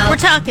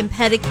talking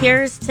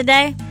pedicures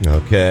today,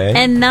 Okay.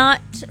 and not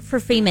for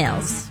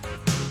females.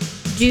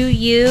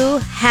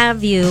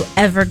 Have you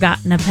ever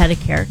gotten a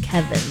pedicure,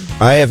 Kevin?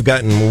 I have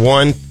gotten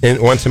once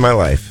in my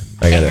life.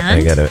 I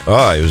got it.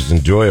 Oh, it was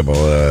enjoyable.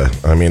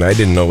 I mean, I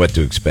didn't know what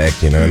to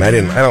expect, and I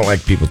don't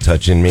like people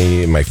touching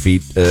me, my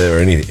feet, or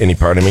any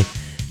part of me.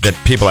 That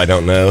people I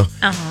don't know,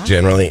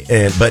 generally.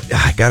 But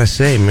I gotta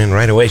say, man,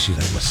 right away she's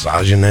like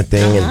massaging that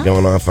thing and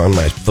going off on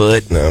my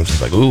foot, and I was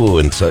just like, ooh,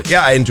 and so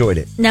yeah, I enjoyed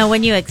it. Now,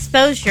 when you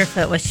exposed your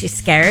foot, was she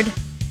scared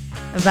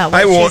about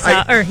what she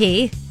saw, or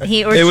he or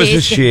she? It was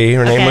a she.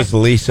 Her name was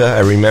Lisa. I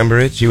remember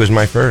it. She was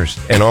my first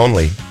and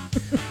only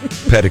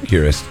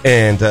pedicurist,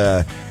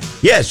 and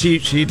yeah, she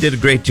did a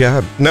great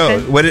job. No,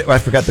 I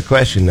forgot the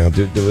question now.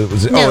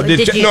 Was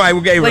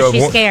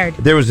she scared?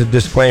 There was a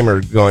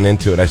disclaimer going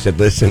into it. I said,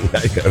 listen,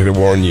 I got to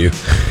warn you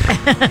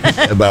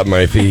about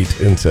my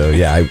feet. And so,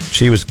 yeah,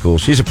 she was cool.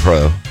 She's a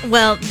pro.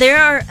 Well, there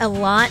are a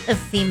lot of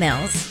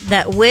females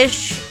that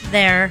wish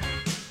their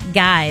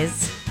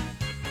guys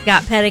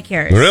got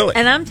pedicures. Really?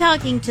 And I'm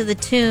talking to the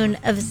tune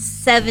of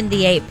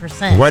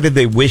 78%. Why did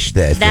they wish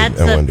that? That's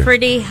a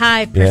pretty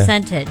high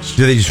percentage. Yeah.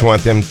 Do they just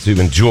want them to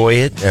enjoy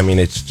it? I mean,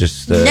 it's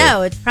just...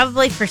 no, it's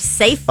probably for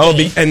safety.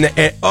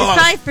 It's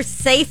probably for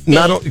safety.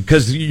 Not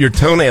because your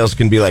toenails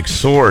can be like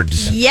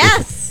swords.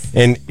 Yes.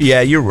 And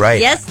yeah, you're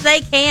right. Yes,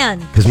 they can.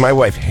 Because my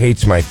wife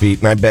hates my feet,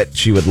 and I bet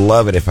she would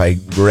love it if I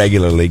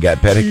regularly got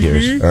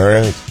pedicures. All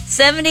right.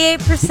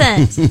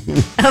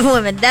 78% of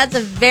women. That's a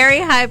very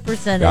high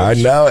percentage. I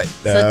know it.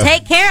 So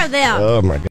take care of them. Oh, my God.